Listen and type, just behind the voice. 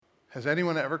Has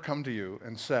anyone ever come to you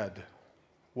and said,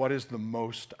 what is the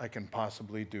most I can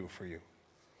possibly do for you?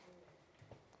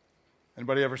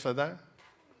 Anybody ever said that?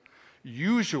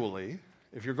 Usually,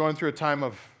 if you're going through a time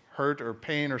of hurt or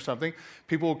pain or something,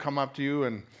 people will come up to you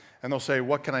and they'll say,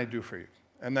 what can I do for you?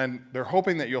 And then they're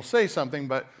hoping that you'll say something,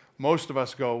 but most of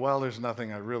us go, well, there's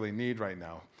nothing I really need right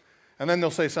now. And then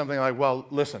they'll say something like, well,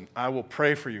 listen, I will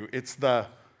pray for you. It's the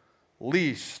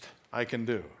least I can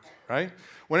do, right?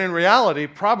 When in reality,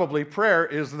 probably prayer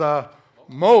is the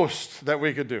most that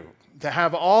we could do. To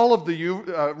have all of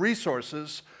the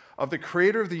resources of the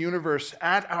creator of the universe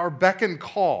at our beck and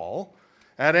call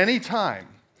at any time,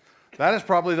 that is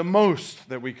probably the most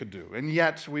that we could do. And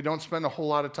yet, we don't spend a whole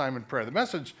lot of time in prayer. The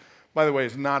message, by the way,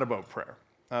 is not about prayer.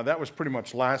 That was pretty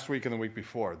much last week and the week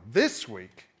before. This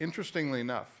week, interestingly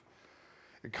enough,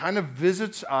 it kind of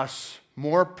visits us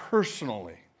more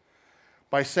personally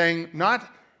by saying, not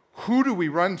who do we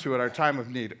run to at our time of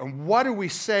need, and what do we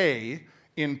say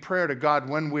in prayer to God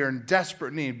when we're in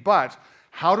desperate need, but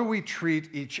how do we treat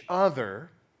each other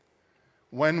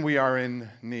when we are in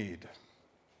need?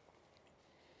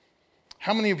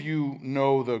 How many of you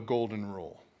know the golden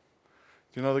rule?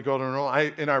 Do you know the golden rule?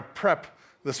 In our prep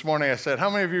this morning, I said, how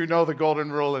many of you know the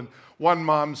golden rule? And one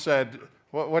mom said,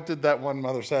 what did that one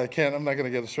mother say? I'm not going to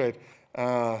get it straight.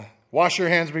 Wash your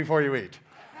hands before you eat,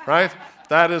 right?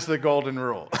 That is the golden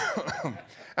rule.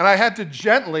 And I had to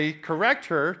gently correct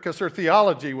her because her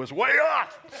theology was way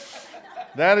off.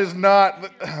 That is not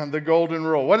the golden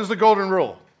rule. What is the golden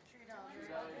rule?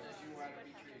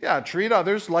 Yeah, treat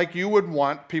others like you would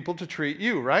want people to treat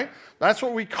you, right? That's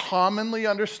what we commonly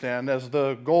understand as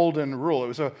the golden rule. It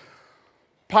was a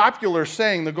popular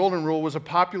saying. The golden rule was a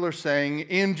popular saying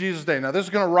in Jesus' day. Now, this is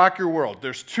going to rock your world.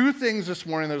 There's two things this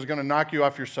morning that is going to knock you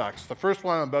off your socks. The first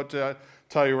one I'm about to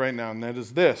tell you right now, and that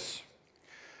is this.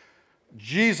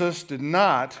 Jesus did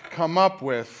not come up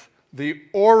with the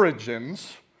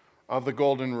origins of the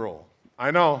golden rule. I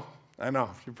know.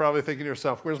 You're probably thinking to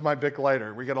yourself, where's my Bic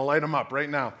lighter? We got to light them up right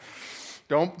now.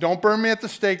 Don't burn me at the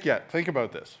stake yet. Think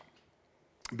about this.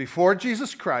 Before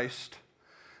Jesus Christ,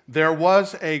 there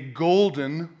was a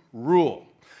golden rule.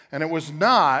 And it was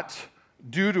not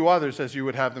do to others as you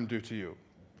would have them do to you.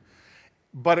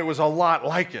 But it was a lot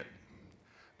like it.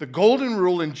 The golden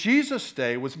rule in Jesus'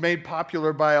 day was made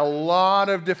popular by a lot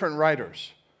of different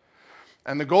writers.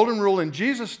 And the golden rule in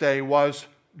Jesus' day was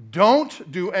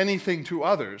don't do anything to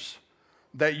others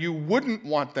that you wouldn't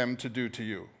want them to do to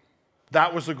you.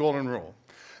 That was the golden rule.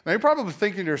 Now you're probably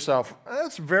thinking to yourself,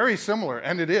 that's very similar,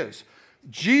 and it is.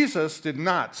 Jesus did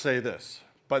not say this,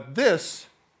 but this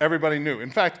everybody knew.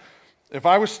 In fact, if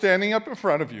I was standing up in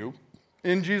front of you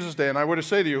in Jesus' day and I were to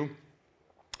say to you,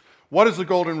 what is the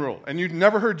golden rule? And you'd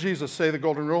never heard Jesus say the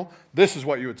golden rule, this is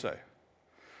what you would say.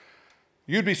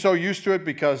 You'd be so used to it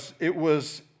because it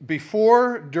was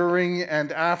before, during,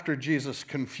 and after Jesus.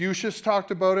 Confucius talked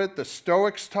about it, the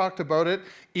Stoics talked about it,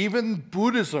 even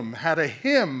Buddhism had a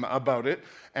hymn about it,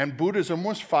 and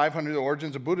the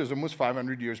origins of Buddhism was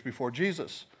 500 years before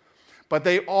Jesus. But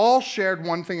they all shared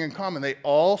one thing in common. They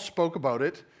all spoke about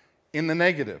it in the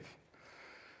negative.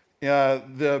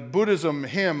 The Buddhism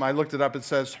hymn, I looked it up, it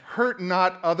says, hurt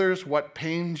not others what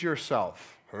pains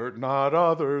yourself. Hurt not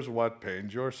others what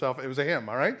pains yourself. It was a hymn,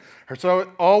 all right? So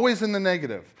always in the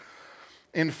negative.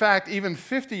 In fact, even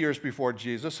 50 years before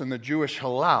Jesus in the Jewish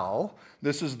Hillel,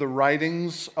 this is the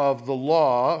writings of the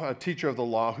law, a teacher of the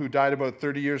law who died about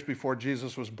 30 years before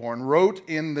Jesus was born, wrote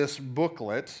in this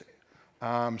booklet,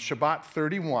 Shabbat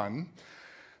 31,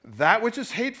 that which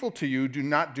is hateful to you, do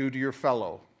not do to your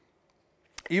fellow.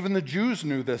 Even the Jews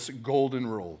knew this golden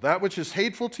rule. That which is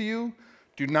hateful to you,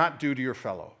 do not do to your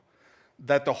fellow.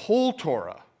 That the whole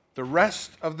Torah, the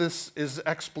rest of this is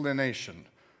explanation.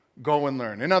 Go and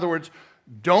learn. In other words,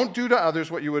 don't do to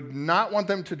others what you would not want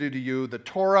them to do to you. The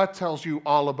Torah tells you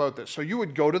all about this. So you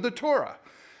would go to the Torah.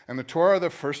 And the Torah are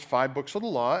the first 5 books of the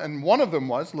law. And one of them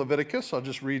was Leviticus. I'll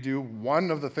just read you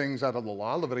one of the things out of the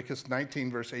law. Leviticus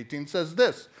 19, verse 18 says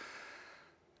this.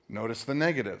 Notice the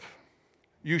negative.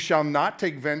 You shall not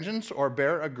take vengeance or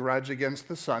bear a grudge against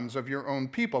the sons of your own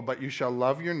people, but you shall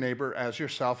love your neighbor as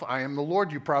yourself. I am the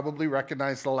Lord. You probably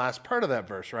recognize the last part of that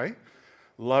verse, right?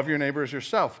 Love your neighbor as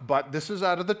yourself. But this is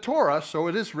out of the Torah, so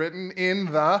it is written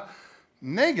in the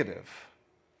negative.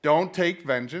 Don't take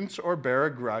vengeance or bear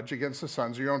a grudge against the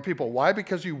sons of your own people. Why?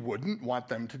 Because you wouldn't want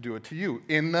them to do it to you.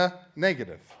 In the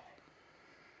negative.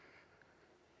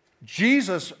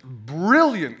 Jesus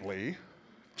brilliantly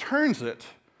turns it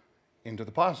into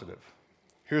the positive.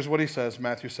 Here's what he says,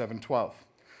 Matthew 7:12.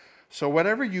 So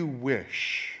whatever you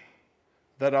wish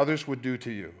that others would do to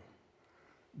you,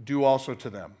 do also to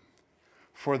them.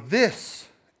 For this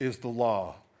is the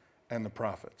law and the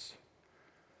prophets.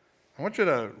 I want you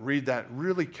to read that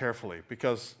really carefully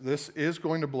because this is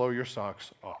going to blow your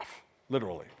socks off,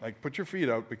 literally. Like, put your feet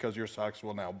out because your socks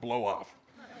will now blow off.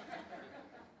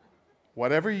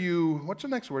 What's the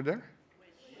next word there?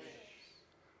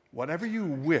 Whatever you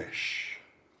wish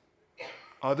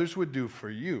others would do for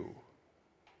you,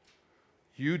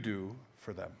 you do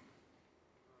for them.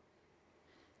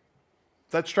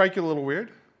 Does that strike you a little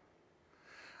weird?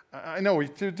 I know we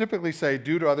typically say,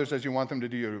 do to others as you want them to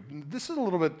do you. This is a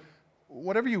little bit,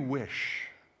 whatever you wish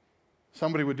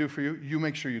somebody would do for you, you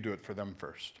make sure you do it for them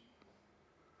first.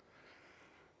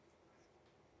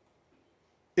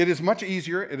 It is much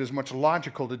easier, it is much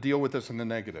logical to deal with this in the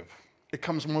negative. It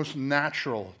comes most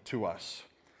natural to us.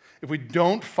 If we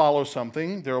don't follow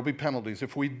something, there will be penalties.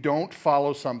 If we don't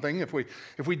follow something, if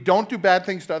we don't do bad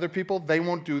things to other people, they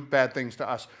won't do bad things to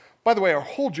us. By the way, our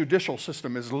whole judicial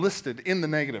system is listed in the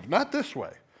negative. Not this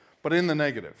way, but in the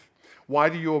negative. Why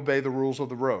do you obey the rules of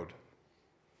the road?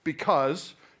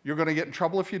 Because you're going to get in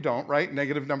trouble if you don't, right?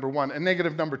 Negative number one. And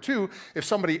negative number two, if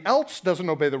somebody else doesn't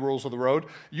obey the rules of the road,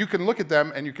 you can look at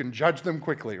them and you can judge them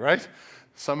quickly, right?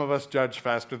 Some of us judge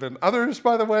faster than others,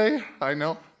 by the way. I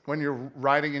know. When you're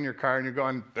riding in your car and you're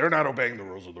going, they're not obeying the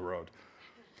rules of the road.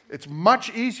 It's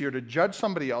much easier to judge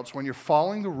somebody else when you're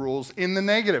following the rules in the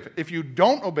negative. If you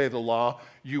don't obey the law,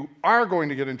 you are going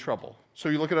to get in trouble. So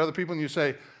you look at other people and you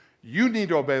say, you need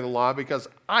to obey the law because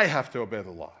I have to obey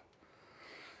the law.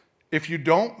 If you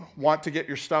don't want to get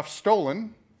your stuff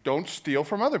stolen, don't steal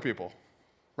from other people,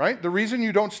 right? The reason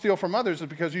you don't steal from others is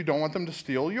because you don't want them to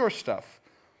steal your stuff.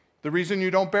 The reason you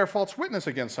don't bear false witness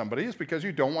against somebody is because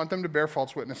you don't want them to bear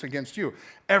false witness against you.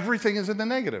 Everything is in the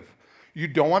negative. You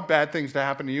don't want bad things to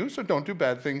happen to you, so don't do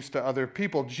bad things to other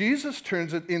people. Jesus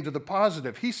turns it into the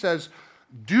positive. He says,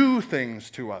 do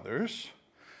things to others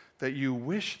that you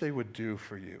wish they would do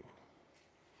for you.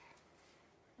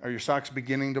 Are your socks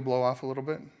beginning to blow off a little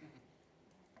bit?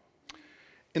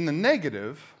 In the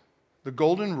negative, the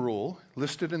golden rule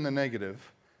listed in the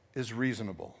negative is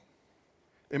reasonable.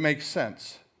 It makes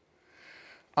sense.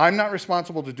 I'm not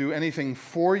responsible to do anything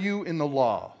for you in the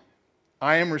law.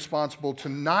 I am responsible to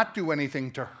not do anything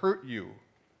to hurt you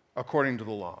according to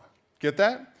the law. Get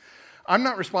that? I'm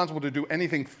not responsible to do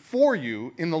anything for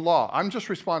you in the law. I'm just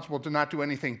responsible to not do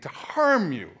anything to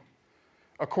harm you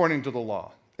according to the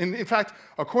law. In fact,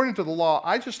 according to the law,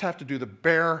 I just have to do the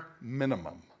bare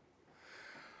minimum.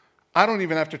 I don't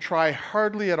even have to try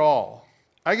hardly at all.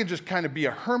 I can just kind of be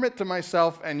a hermit to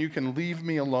myself and you can leave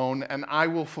me alone and I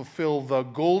will fulfill the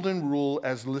golden rule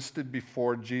as listed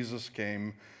before Jesus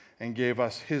came and gave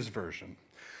us his version.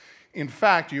 In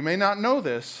fact, you may not know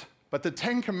this, but the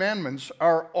Ten Commandments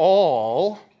are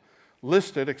all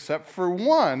listed except for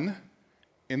one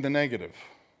in the negative.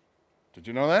 Did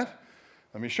you know that?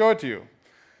 Let me show it to you.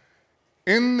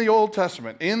 In the Old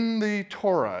Testament, in the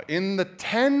Torah, in the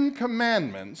Ten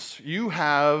Commandments, you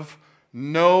have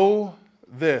know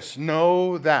this,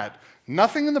 know that.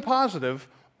 Nothing in the positive,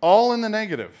 all in the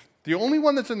negative. The only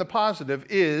one that's in the positive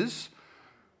is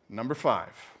number 5,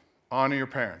 honor your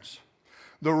parents.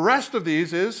 The rest of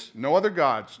these is no other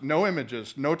gods, no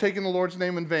images, no taking the Lord's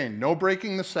name in vain, no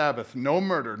breaking the Sabbath, no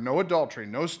murder, no adultery,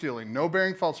 no stealing, no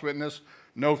bearing false witness,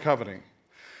 no coveting.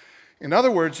 In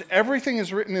other words, everything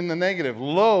is written in the negative.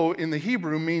 Lo in the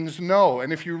Hebrew means no.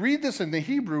 And if you read this in the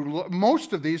Hebrew,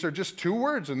 most of these are just 2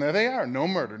 words, and there they are. No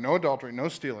murder, no adultery, no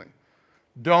stealing.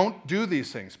 Don't do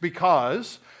these things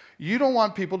because you don't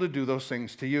want people to do those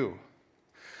things to you.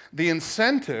 The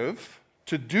incentive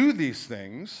to do these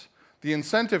things, the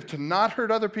incentive to not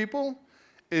hurt other people,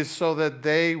 is so that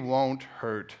they won't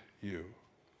hurt you.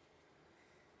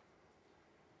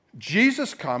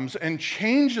 Jesus comes and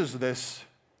changes this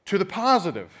to the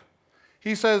positive.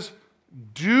 He says,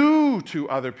 do to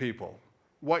other people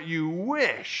what you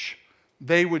wish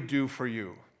they would do for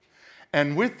you.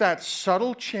 And with that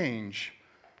subtle change,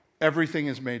 everything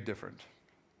is made different.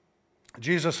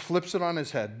 Jesus flips it on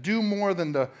his head. Do more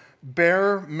than the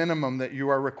bare minimum that you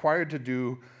are required to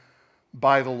do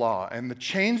by the law. And the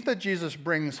change that Jesus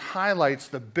brings highlights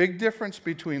the big difference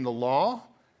between the law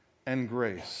and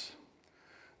grace.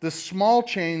 This small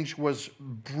change was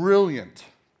brilliant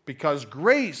because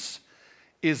grace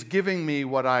is giving me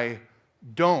what I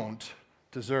don't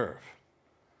deserve.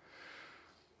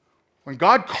 When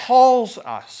God calls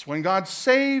us, when God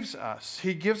saves us,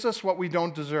 he gives us what we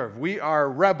don't deserve. We are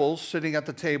rebels sitting at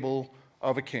the table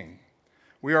of a king.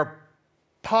 We are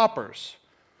paupers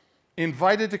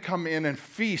invited to come in and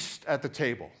feast at the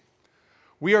table.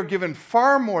 We are given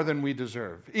far more than we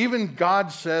deserve. Even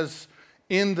God says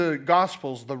in the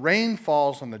Gospels, the rain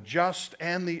falls on the just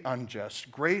and the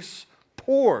unjust. Grace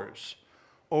pours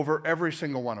over every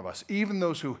single one of us. Even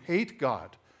those who hate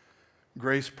God,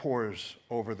 grace pours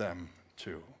over them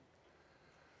too.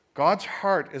 God's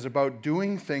heart is about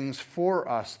doing things for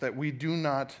us that we do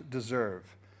not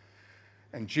deserve.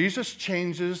 And Jesus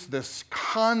changes this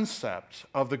concept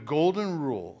of the golden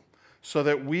rule so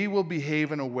that we will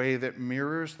behave in a way that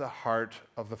mirrors the heart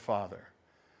of the Father,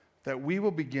 that we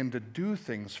will begin to do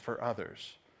things for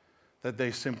others that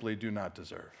they simply do not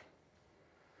deserve.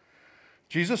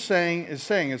 Jesus is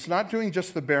saying it's not doing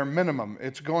just the bare minimum.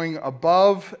 It's going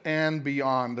above and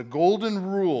beyond. The golden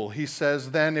rule, he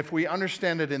says, then, if we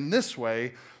understand it in this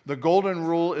way, the golden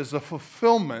rule is the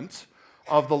fulfillment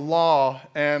of the law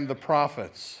and the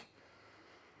prophets.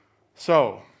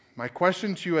 So, my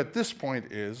question to you at this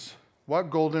point is, what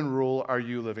golden rule are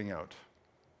you living out?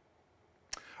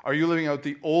 Are you living out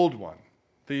the old one,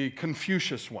 the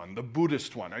Confucius one, the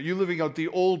Buddhist one? Are you living out the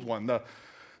old one, the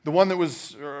one that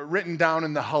was written down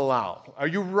in the Halal? Are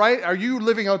you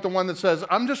living out the one that says,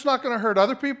 I'm just not going to hurt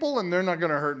other people and they're not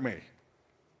going to hurt me?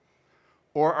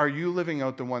 Or are you living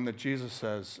out the one that Jesus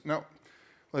says, no,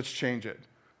 let's change it.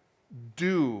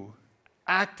 Do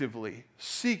actively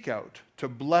seek out to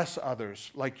bless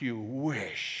others like you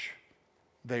wish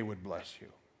they would bless you.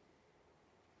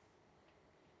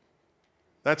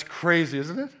 That's crazy,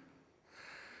 isn't it?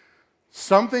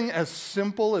 Something as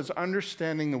simple as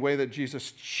understanding the way that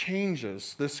Jesus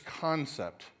changes this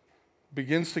concept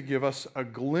begins to give us a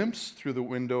glimpse through the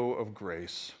window of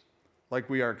grace, like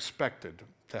we are expected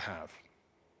to have.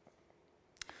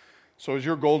 So is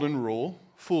your golden rule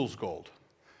fool's gold?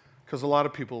 Because a lot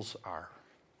of people's are.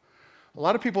 A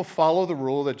lot of people follow the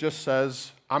rule that just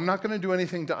says, I'm not going to do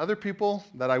anything to other people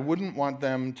that I wouldn't want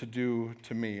them to do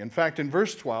to me. In fact, in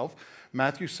verse 12,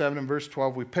 Matthew 7 and verse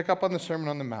 12, we pick up on the Sermon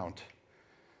on the Mount.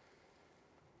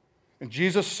 And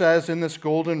Jesus says in this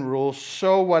golden rule,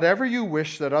 so whatever you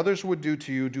wish that others would do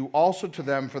to you, do also to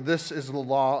them, for this is the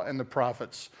law and the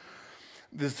prophets.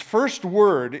 This first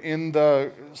word in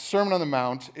the Sermon on the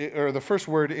Mount, or the first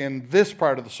word in this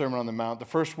part of the Sermon on the Mount, the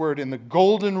first word in the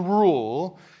golden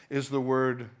rule is the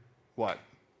word what?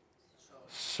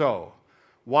 So.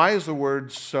 Why is the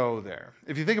word so there?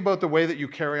 If you think about the way that you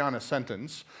carry on a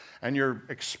sentence and you're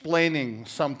explaining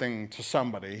something to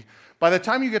somebody, by the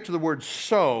time you get to the word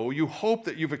so, you hope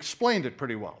that you've explained it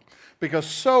pretty well. Because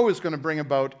so is going to bring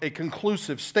about a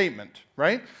conclusive statement,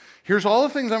 right? Here's all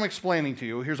the things I'm explaining to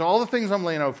you. Here's all the things I'm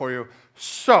laying out for you.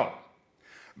 So,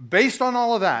 based on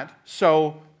all of that,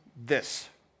 so this.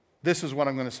 This is what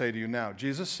I'm going to say to you now.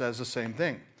 Jesus says the same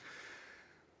thing.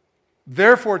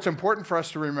 Therefore, it's important for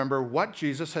us to remember what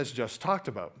Jesus has just talked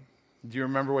about. Do you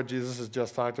remember what Jesus has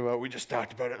just talked about? We just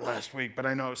talked about it last week, but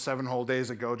I know it was 7 whole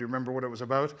days ago. Do you remember what it was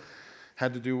about?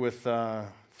 Had to do with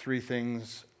 3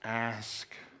 things: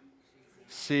 ask,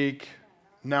 seek,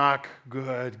 knock.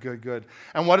 Good.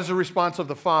 And what is the response of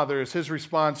the Father? Is his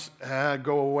response,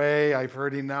 go away, I've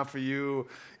heard enough of you.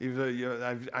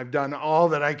 I've done all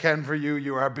that I can for you.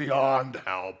 You are beyond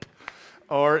help.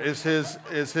 Or is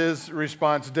his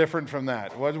response different from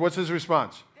that? What's his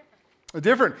response?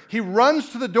 Different. He runs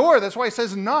to the door. That's why he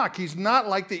says knock. He's not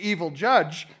like the evil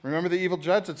judge. Remember the evil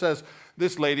judge that says,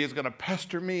 this lady is going to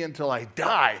pester me until I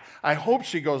die. I hope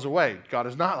she goes away. God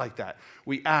is not like that.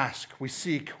 We ask, we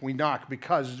seek, we knock,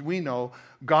 because we know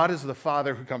God is the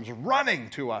Father who comes running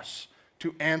to us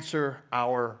to answer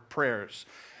our prayers.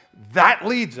 That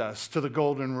leads us to the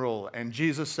golden rule. And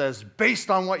Jesus says,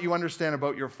 based on what you understand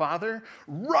about your Father,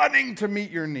 running to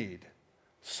meet your need.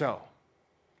 So,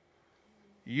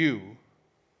 you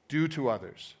do to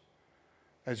others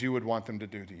as you would want them to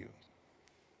do to you,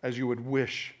 as you would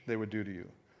wish they would do to you.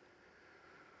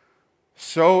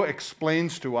 So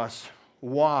explains to us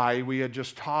why we had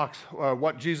just talked,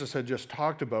 what Jesus had just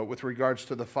talked about with regards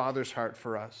to the Father's heart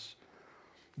for us.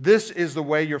 This is the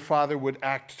way your Father would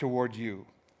act toward you.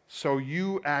 So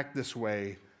you act this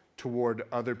way toward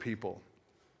other people.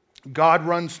 God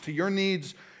runs to your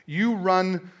needs. You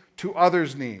run to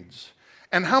others' needs.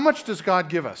 And how much does God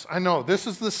give us? I know, this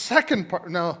is the second part.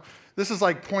 No, this is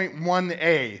like point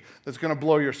 1A that's going to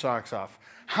blow your socks off.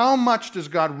 How much does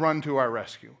God run to our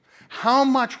rescue? How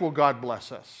much will God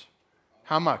bless us?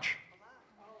 How much?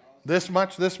 This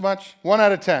much, this much? 1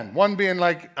 out of 10. 1 being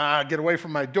like, get away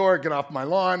from my door, get off my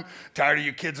lawn, tired of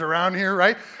you kids around here,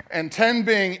 right? And 10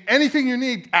 being, anything you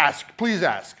need, ask, please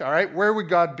ask, all right? Where would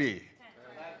God be?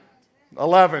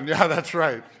 11, yeah, that's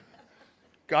right.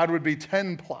 God would be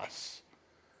 10 plus.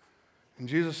 And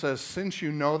Jesus says, since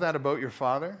you know that about your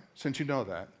Father, since you know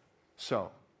that,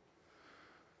 so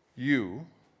you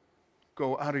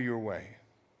go out of your way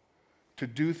to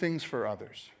do things for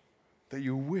others that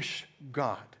you wish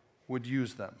God would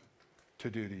use them to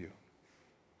do to you.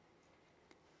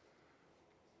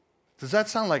 Does that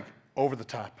sound like over the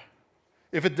top?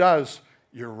 If it does,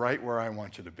 you're right where I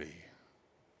want you to be.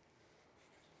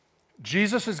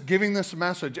 Jesus is giving this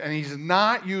message, and he's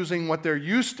not using what they're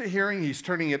used to hearing. He's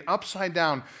turning it upside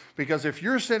down, because if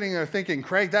you're sitting there thinking,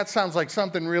 Craig, that sounds like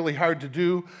something really hard to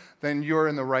do, then you're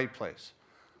in the right place.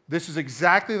 This is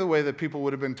exactly the way that people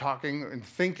would have been talking and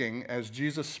thinking as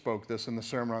Jesus spoke this in the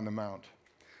Sermon on the Mount.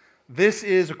 This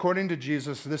is, according to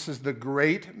Jesus, this is the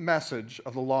great message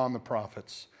of the law and the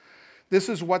prophets. This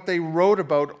is what they wrote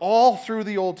about all through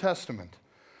the Old Testament.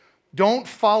 Don't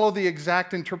follow the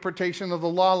exact interpretation of the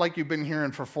law like you've been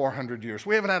hearing for 400 years.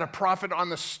 We haven't had a prophet on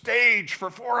the stage for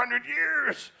 400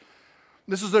 years.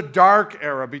 This is a dark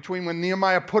era between when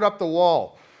Nehemiah put up the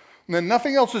wall. And then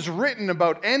nothing else is written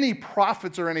about any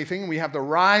prophets or anything. We have the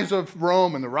rise of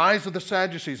Rome and the rise of the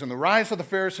Sadducees and the rise of the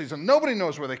Pharisees, and nobody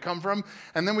knows where they come from.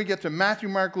 And then we get to Matthew,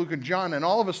 Mark, Luke, and John, and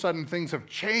all of a sudden things have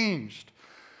changed.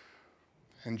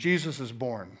 And Jesus is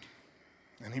born.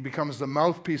 And he becomes the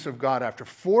mouthpiece of God after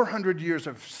 400 years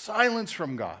of silence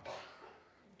from God.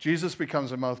 Jesus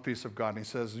becomes a mouthpiece of God, and he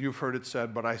says, you've heard it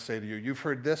said, but I say to you. You've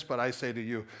heard this, but I say to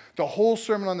you. The whole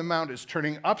Sermon on the Mount is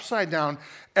turning upside down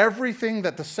everything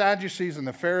that the Sadducees and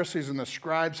the Pharisees and the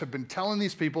scribes have been telling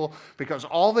these people, because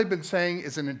all they've been saying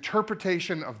is an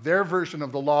interpretation of their version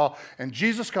of the law. And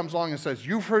Jesus comes along and says,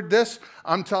 you've heard this.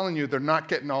 I'm telling you, they're not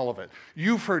getting all of it.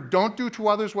 You've heard, don't do to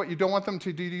others what you don't want them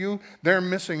to do to you. They're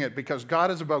missing it, because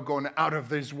God is about going out of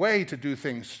his way to do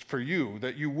things for you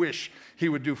that you wish he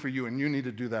would do for you, and you need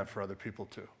to do that for other people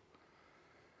too.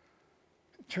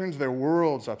 It turns their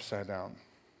worlds upside down.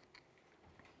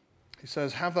 He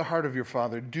says, have the heart of your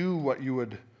Father. Do what you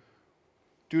would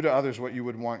do to others, what you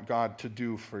would want God to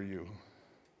do for you.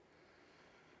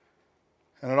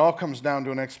 And it all comes down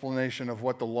to an explanation of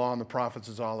what the law and the prophets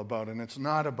is all about. And it's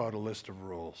not about a list of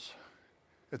rules.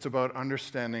 It's about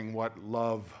understanding what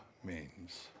love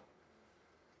means.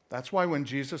 That's why when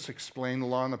Jesus explained the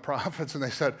law and the prophets, and they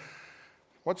said,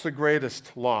 what's the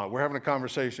greatest law? We're having a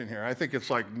conversation here. I think it's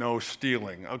like no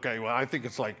stealing. Okay, well, I think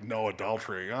it's like no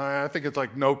adultery. I think it's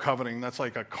like no coveting. That's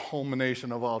like a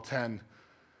culmination of all 10.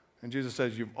 And Jesus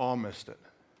says, you've all missed it.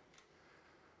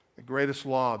 The greatest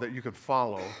law that you could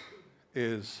follow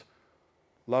is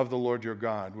love the Lord your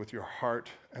God with your heart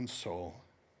and soul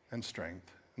and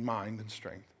strength, mind and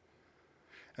strength.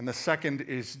 And the second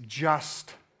is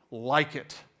just like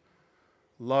it.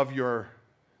 Love your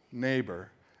neighbor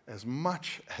as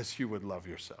much as you would love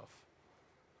yourself.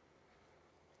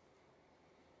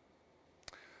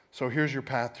 So here's your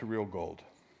path to real gold.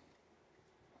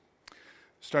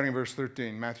 Starting in verse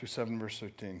 13, Matthew 7, verse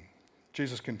 13.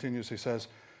 Jesus continues, he says,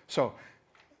 so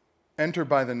enter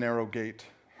by the narrow gate,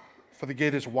 for the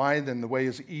gate is wide and the way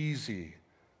is easy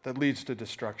that leads to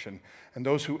destruction, and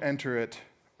those who enter it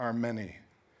are many.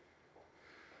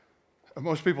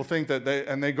 Most people think that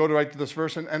they go right to this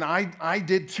verse, and I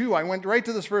did too. I went right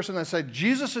to this verse and I said,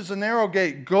 Jesus is the narrow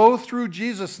gate. Go through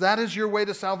Jesus. That is your way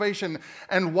to salvation.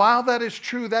 And while that is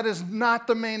true, that is not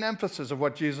the main emphasis of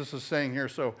what Jesus is saying here.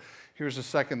 So here's the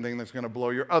second thing that's going to blow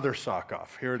your other sock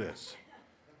off. Here it is.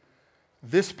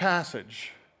 This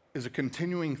passage is a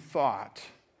continuing thought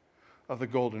of the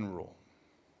golden rule.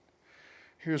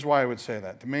 Here's why I would say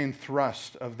that. The main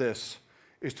thrust of this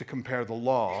is to compare the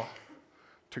law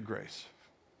to grace.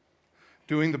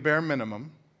 Doing the bare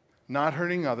minimum, not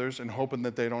hurting others, and hoping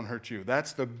that they don't hurt you.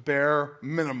 That's the bare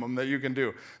minimum that you can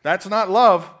do. That's not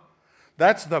love.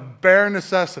 That's the bare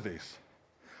necessities.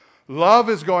 Love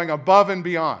is going above and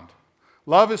beyond.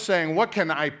 Love is saying,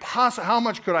 how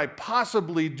much could I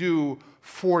possibly do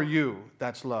for you?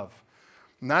 That's love.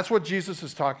 And that's what Jesus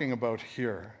is talking about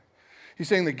here. He's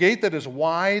saying the gate that is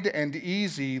wide and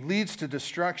easy leads to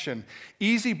destruction.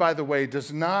 Easy, by the way,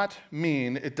 does not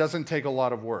mean it doesn't take a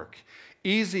lot of work.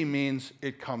 Easy means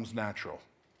it comes natural.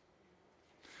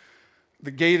 The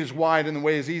gate is wide and the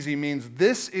way is easy means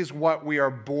this is what we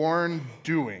are born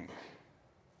doing.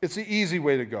 It's the easy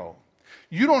way to go.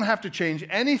 You don't have to change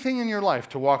anything in your life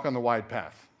to walk on the wide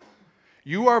path.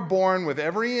 You are born with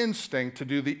every instinct to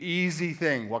do the easy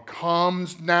thing, what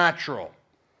comes natural.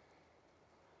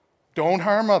 Don't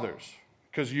harm others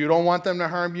because you don't want them to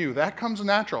harm you. That comes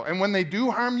natural. And when they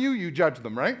do harm you, you judge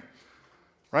them, right?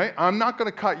 Right? I'm not going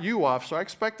to cut you off, so I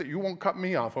expect that you won't cut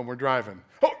me off when we're driving.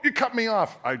 Oh, you cut me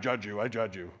off. I judge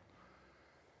you.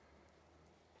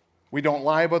 We don't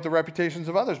lie about the reputations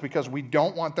of others because we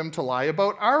don't want them to lie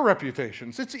about our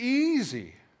reputations. It's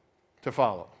easy to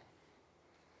follow.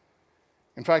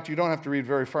 In fact, you don't have to read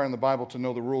very far in the Bible to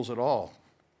know the rules at all.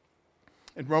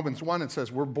 In Romans 1, it says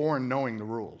we're born knowing the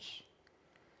rules.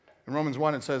 In Romans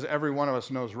 1, it says every one of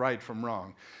us knows right from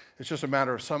wrong. It's just a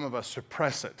matter of some of us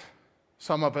suppress it.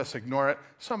 Some of us ignore it.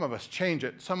 Some of us change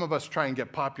it. Some of us try and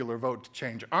get popular vote to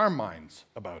change our minds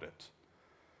about it.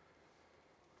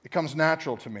 It comes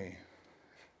natural to me.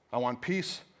 I want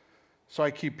peace, so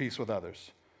I keep peace with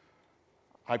others.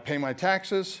 I pay my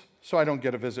taxes, so I don't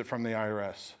get a visit from the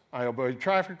IRS. I obey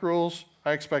traffic rules.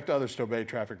 I expect others to obey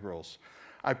traffic rules.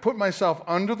 I put myself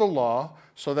under the law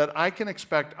so that I can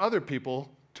expect other people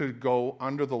to go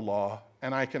under the law,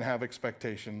 and I can have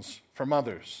expectations from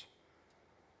others.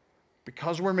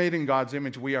 Because we're made in God's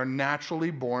image, we are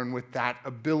naturally born with that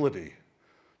ability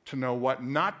to know what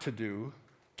not to do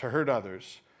to hurt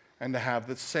others and to have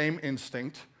the same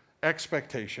instinct,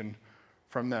 expectation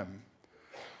from them.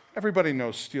 Everybody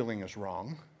knows stealing is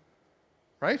wrong,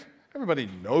 right? Everybody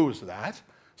knows that.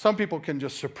 Some people can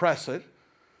just suppress it.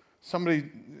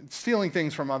 Stealing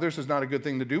things from others is not a good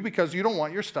thing to do because you don't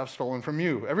want your stuff stolen from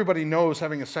you. Everybody knows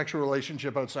having a sexual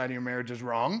relationship outside of your marriage is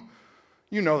wrong.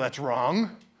 You know that's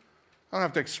wrong. I don't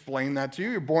have to explain that to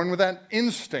you. You're born with that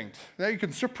instinct. Now you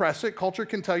can suppress it. Culture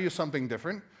can tell you something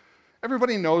different.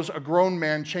 Everybody knows a grown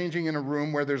man changing in a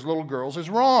room where there's little girls is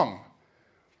wrong.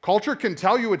 Culture can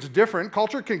tell you it's different.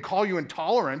 Culture can call you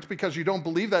intolerant because you don't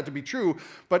believe that to be true,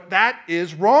 but that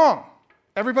is wrong.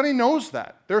 Everybody knows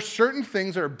that. There are certain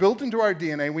things that are built into our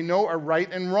DNA we know are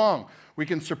right and wrong. We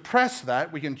can suppress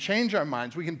that. We can change our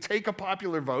minds. We can take a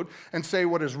popular vote and say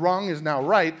what is wrong is now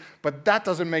right, but that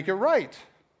doesn't make it right.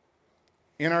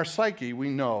 In our psyche, we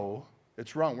know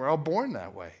it's wrong. We're all born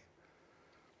that way,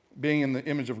 being in the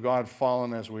image of God,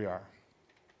 fallen as we are.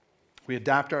 We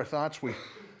adapt our thoughts. We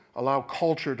allow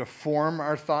culture to form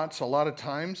our thoughts a lot of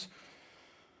times.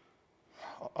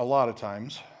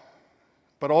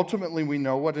 But ultimately, we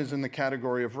know what is in the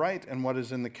category of right and what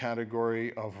is in the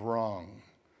category of wrong.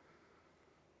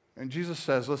 And Jesus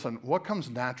says, listen, what comes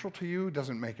natural to you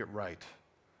doesn't make it right.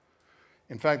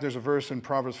 In fact, there's a verse in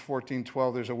Proverbs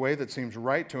 14:12, there's a way that seems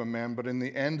right to a man, but in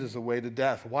the end is the way to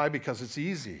death. Why? Because it's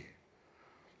easy.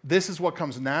 This is what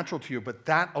comes natural to you, but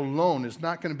that alone is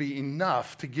not going to be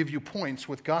enough to give you points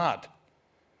with God.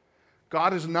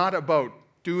 God is not about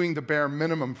doing the bare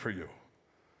minimum for you.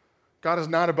 God is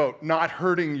not about not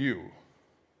hurting you.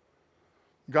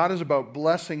 God is about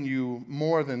blessing you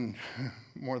more than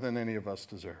any of us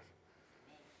deserve.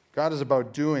 God is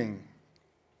about doing,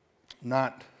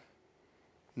 not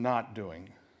doing.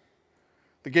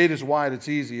 The gate is wide, it's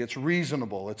easy, it's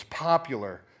reasonable, it's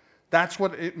popular. That's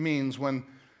what it means when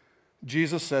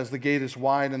Jesus says the gate is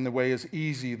wide and the way is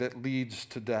easy that leads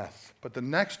to death. But the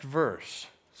next verse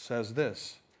says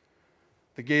this.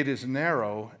 The gate is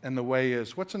narrow and the way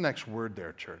is, what's the next word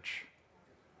there, church?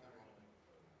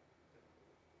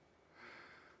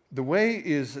 The way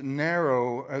is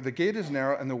narrow, the gate is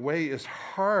narrow and the way is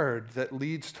hard that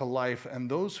leads to life, and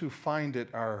those who find it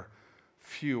are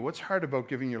few. What's hard about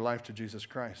giving your life to Jesus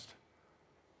Christ?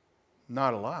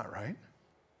 Not a lot, right?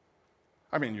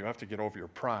 I mean, you have to get over your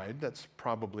pride. That's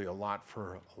probably a lot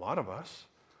for a lot of us.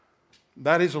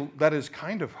 That is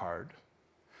kind of hard.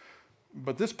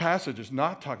 But this passage is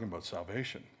not talking about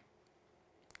salvation.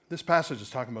 This passage is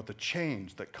talking about the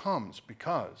change that comes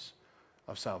because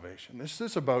of salvation. This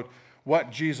is about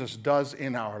what Jesus does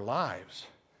in our lives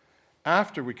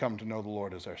after we come to know the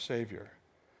Lord as our Savior.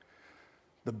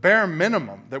 The bare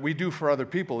minimum that we do for other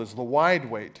people is the wide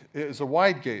gate.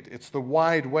 It's the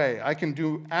wide way. I can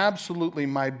do absolutely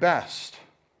my best.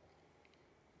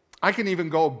 I can even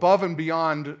go above and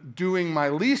beyond doing my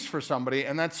least for somebody,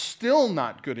 and that's still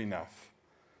not good enough.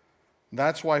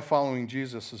 That's why following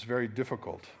Jesus is very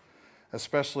difficult,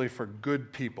 especially for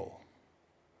good people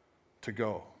to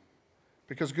go.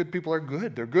 Because good people are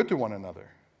good. They're good to one another.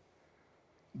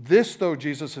 This, though,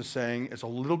 Jesus is saying, is a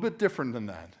little bit different than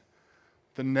that.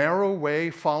 The narrow way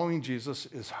following Jesus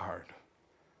is hard.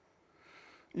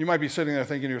 You might be sitting there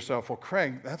thinking to yourself, well,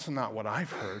 Craig, that's not what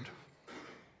I've heard.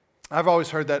 I've always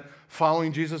heard that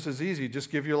following Jesus is easy.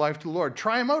 Just give your life to the Lord.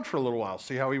 Try him out for a little while.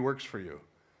 See how he works for you.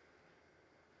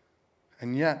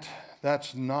 And yet,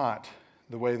 that's not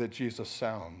the way that Jesus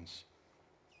sounds.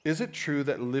 Is it true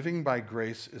that living by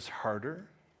grace is harder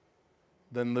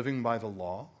than living by the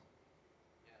law?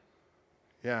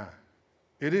 Yeah,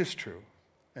 it is true.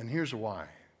 And here's why.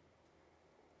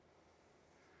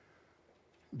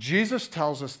 Jesus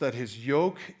tells us that his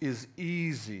yoke is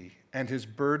easy and his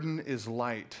burden is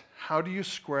light. How do you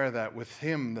square that with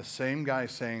him, the same guy,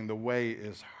 saying the way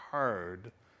is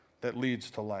hard that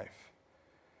leads to life?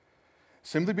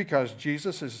 Simply because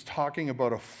Jesus is talking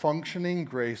about a functioning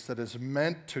grace that is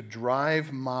meant to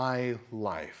drive my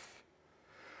life.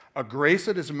 A grace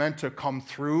that is meant to come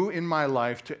through in my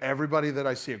life to everybody that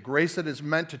I see. A grace that is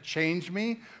meant to change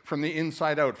me from the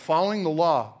inside out. Following the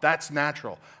law, that's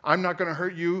natural. I'm not going to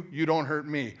hurt you, you don't hurt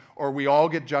me. Or we all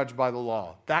get judged by the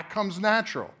law. That comes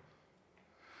natural.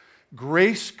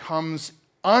 Grace comes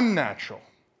unnatural.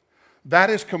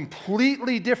 That is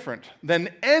completely different than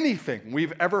anything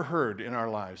we've ever heard in our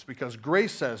lives, because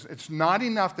grace says it's not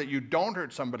enough that you don't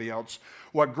hurt somebody else.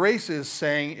 What grace is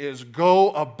saying is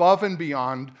go above and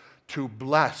beyond to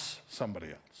bless somebody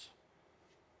else.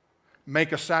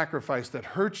 Make a sacrifice that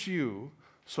hurts you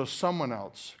so someone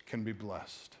else can be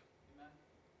blessed.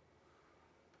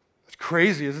 It's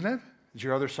crazy, isn't it? Is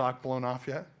your other sock blown off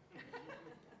yet?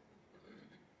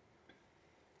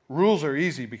 Rules are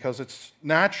easy because it's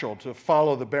natural to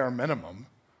follow the bare minimum.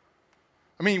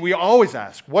 I mean, we always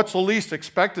ask, what's the least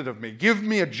expected of me? Give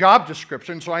me a job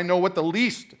description so I know what the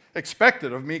least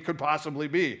expected of me could possibly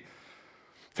be.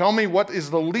 Tell me what is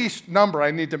the least number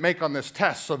I need to make on this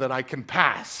test so that I can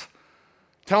pass.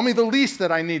 Tell me the least that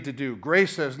I need to do.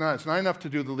 Grace says, no, it's not enough to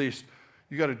do the least.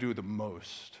 You got to do the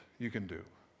most you can do.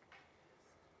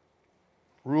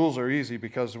 Rules are easy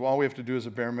because all we have to do is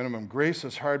a bare minimum. Grace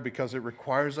is hard because it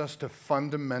requires us to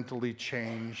fundamentally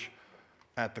change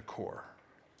at the core.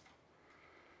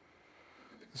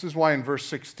 This is why in verse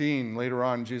 16, later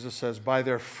on, Jesus says, by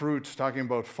their fruits, talking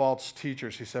about false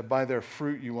teachers, he said, by their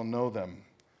fruit you will know them.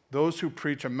 Those who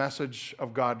preach a message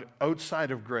of God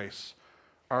outside of grace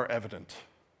are evident.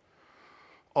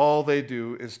 All they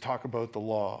do is talk about the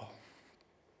law.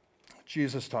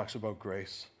 Jesus talks about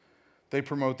grace. They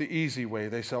promote the easy way.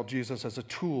 They sell Jesus as a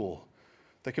tool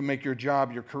that can make your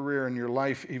job, your career, and your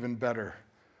life even better.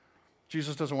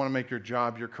 Jesus doesn't want to make your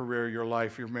job, your career, your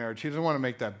life, your marriage. He doesn't want to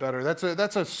make that better. That's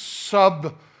a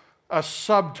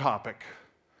subtopic.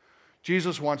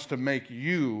 Jesus wants to make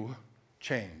you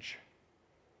change.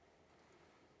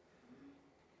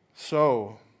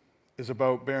 So is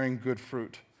about bearing good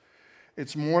fruit.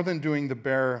 It's more than doing the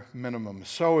bare minimum.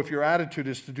 So if your attitude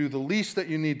is to do the least that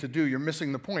you need to do, you're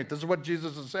missing the point. This is what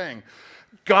Jesus is saying.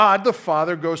 God the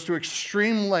Father goes to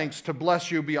extreme lengths to bless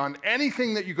you beyond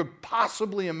anything that you could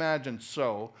possibly imagine.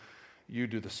 So you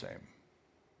do the same.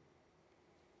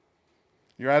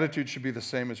 Your attitude should be the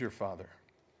same as your Father.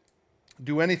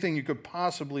 Do anything you could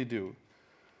possibly do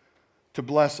to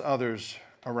bless others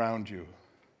around you.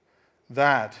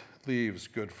 That leaves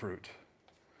good fruit.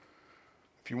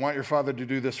 If you want your Father to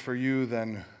do this for you,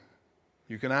 then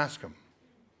you can ask him.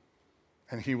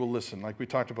 And he will listen, like we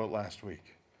talked about last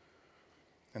week.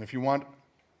 And if you want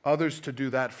others to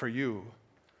do that for you,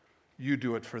 you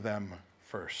do it for them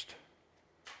first,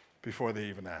 before they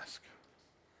even ask.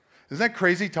 Isn't that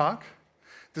crazy talk?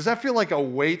 Does that feel like a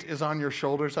weight is on your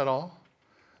shoulders at all?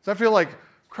 Does that feel like,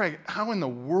 Craig, how in the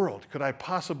world could I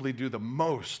possibly do the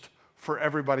most for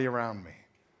everybody around me?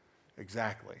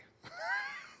 Exactly.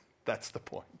 That's the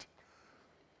point.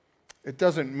 It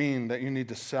doesn't mean that you need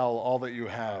to sell all that you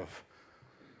have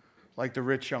like the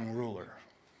rich young ruler,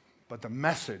 but the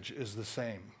message is the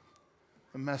same.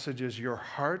 The message is your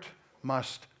heart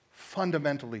must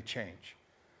fundamentally change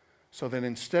so that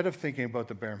instead of thinking about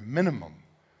the bare minimum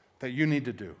that you need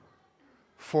to do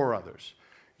for others,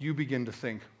 you begin to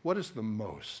think, what is the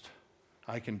most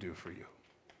I can do for you?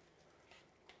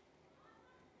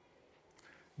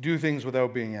 Do things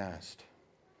without being asked.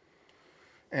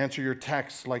 Answer your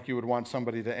texts like you would want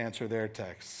somebody to answer their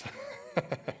texts.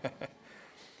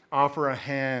 Offer a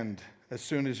hand as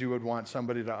soon as you would want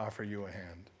somebody to offer you a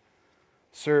hand.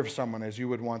 Serve someone as you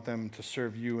would want them to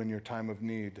serve you in your time of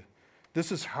need. This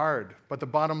is hard, but the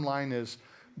bottom line is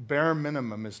bare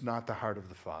minimum is not the heart of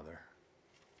the Father.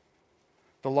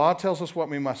 The law tells us what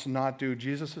we must not do.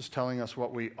 Jesus is telling us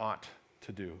what we ought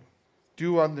to do.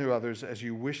 Do unto others as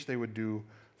you wish they would do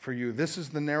for you. This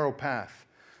is the narrow path.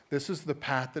 This is the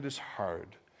path that is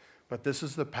hard, but this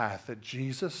is the path that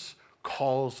Jesus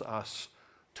calls us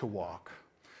to walk.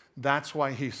 That's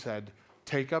why he said,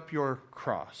 take up your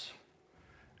cross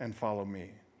and follow me.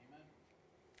 Amen.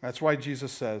 That's why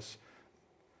Jesus says,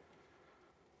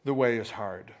 the way is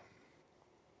hard.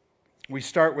 We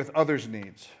start with others'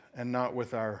 needs and not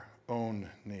with our own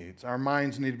needs. Our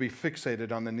minds need to be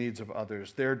fixated on the needs of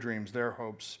others, their dreams, their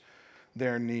hopes,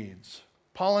 their needs.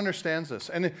 Paul understands this.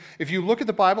 And if you look at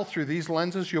the Bible through these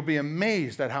lenses, you'll be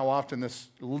amazed at how often this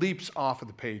leaps off of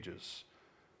the pages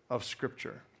of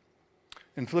Scripture.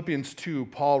 In Philippians 2,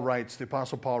 the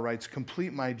Apostle Paul writes,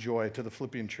 complete my joy to the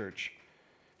Philippian church.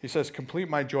 He says, complete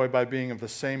my joy by being of the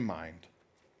same mind,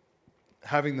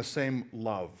 having the same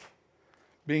love,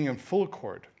 being in full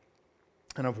accord,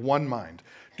 and of one mind.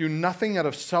 Do nothing out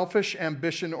of selfish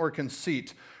ambition or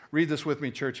conceit. Read this with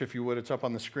me, church, if you would. It's up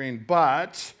on the screen.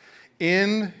 But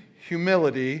in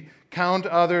humility, count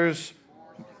others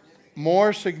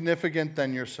more significant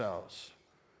than yourselves.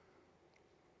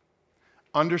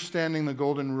 Understanding the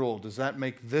golden rule, does that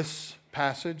make this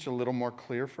passage a little more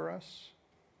clear for us?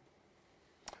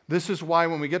 This is why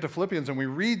when we get to Philippians and we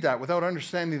read that without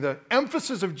understanding the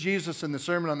emphasis of Jesus in the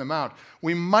Sermon on the Mount,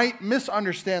 we might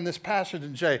misunderstand this passage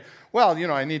and say, well,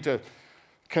 I need to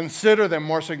consider them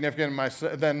more significant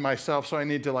than myself, so I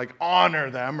need to honor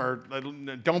them, or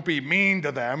don't be mean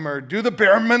to them, or do the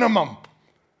bare minimum.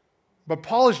 But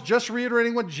Paul is just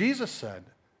reiterating what Jesus said.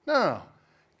 No.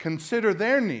 Consider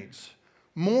their needs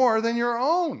more than your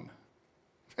own.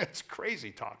 That's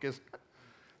crazy talk, isn't it?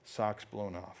 Socks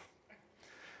blown off.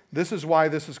 This is why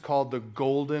this is called the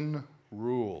golden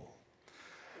rule.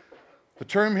 The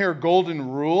term here,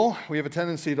 golden rule, we have a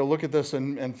tendency to look at this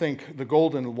and think the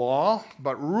golden law,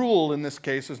 but rule in this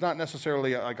case is not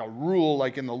necessarily like a rule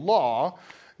like in the law.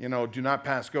 Do not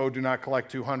pass go, do not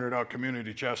collect 200,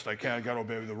 community chest, I got to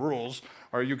obey the rules,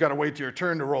 or you got to wait till your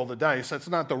turn to roll the dice. That's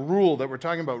not the rule that we're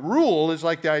talking about. Rule is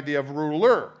like the idea of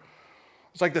ruler.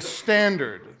 It's like the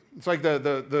standard. It's like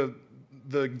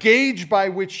the gauge by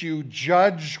which you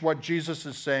judge what Jesus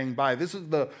is saying by. This is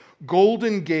the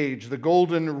golden gauge, the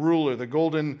golden ruler, the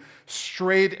golden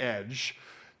straight edge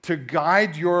to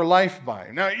guide your life by.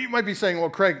 Now, you might be saying,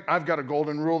 well, Craig, I've got a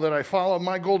golden rule that I follow.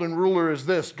 My golden ruler is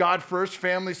this: God first,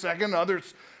 family second,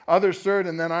 others third,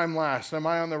 and then I'm last. Am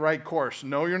I on the right course?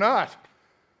 No, you're not.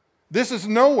 This is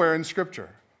nowhere in Scripture.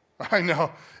 I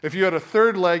know. If you had a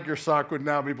third leg, your sock would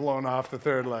now be blown off the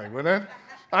third leg, wouldn't it?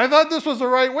 I thought this was the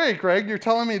right way, Craig. You're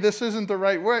telling me this isn't the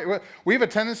right way. We have a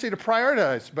tendency to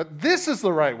prioritize, but this is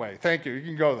the right way. Thank you. You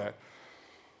can go there.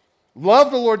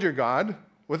 Love the Lord your God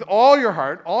with all your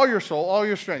heart, all your soul, all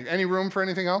your strength. Any room for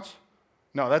anything else?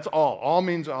 No, that's all. All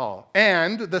means all.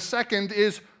 And the second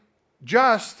is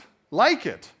just like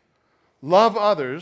it. Love others